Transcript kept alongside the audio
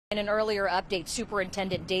In an earlier update,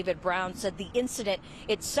 Superintendent David Brown said the incident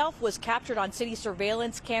itself was captured on city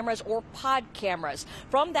surveillance cameras or pod cameras.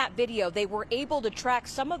 From that video, they were able to track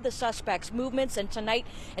some of the suspects' movements, and tonight,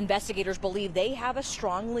 investigators believe they have a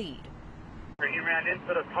strong lead. He ran into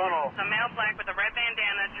the tunnel. A male black with a red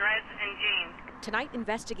bandana, dreads, and jeans. Tonight,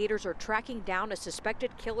 investigators are tracking down a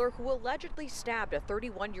suspected killer who allegedly stabbed a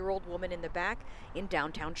 31-year-old woman in the back in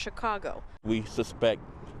downtown Chicago. We suspect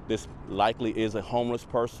this likely is a homeless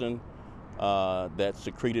person that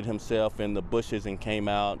secreted himself in the bushes and came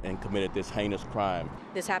out and committed this heinous crime.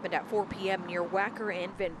 This happened at 4 p.m. near Wacker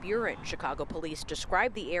and Van Buren. Chicago police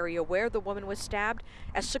described the area where the woman was stabbed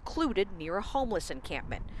as secluded near a homeless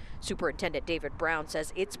encampment. Superintendent David Brown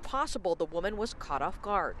says it's possible the woman was caught off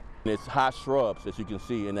guard. It's high shrubs, as you can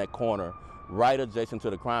see in that corner, right adjacent to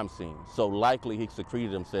the crime scene. So likely he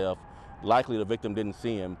secreted himself. Likely the victim didn't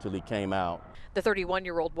see him till he came out. The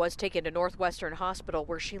 31-year-old was taken to Northwestern Hospital,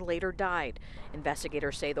 where she later died.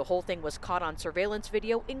 Investigators say the whole thing was caught on surveillance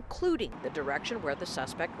video, including the direction where the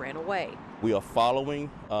suspect ran away. We are following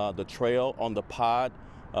the trail on the pod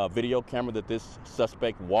video camera that this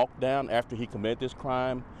suspect walked down after he committed this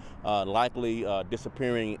crime, likely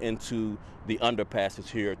disappearing into the underpasses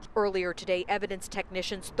here. Earlier today, evidence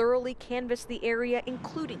technicians thoroughly canvassed the area,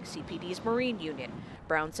 including CPD's Marine Unit.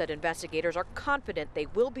 Brown said investigators are confident they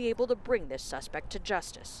will be able to bring this suspect to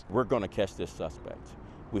justice. We're going to catch this suspect.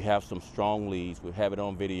 We have some strong leads. We have it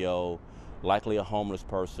on video, likely a homeless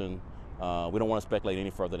person. We don't want to speculate any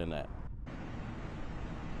further than that.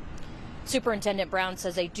 Superintendent Brown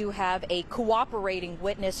says they do have a cooperating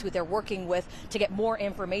witness who they're working with to get more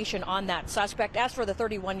information on that suspect. As for the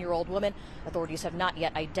 31-year-old woman, authorities have not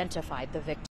yet identified the victim.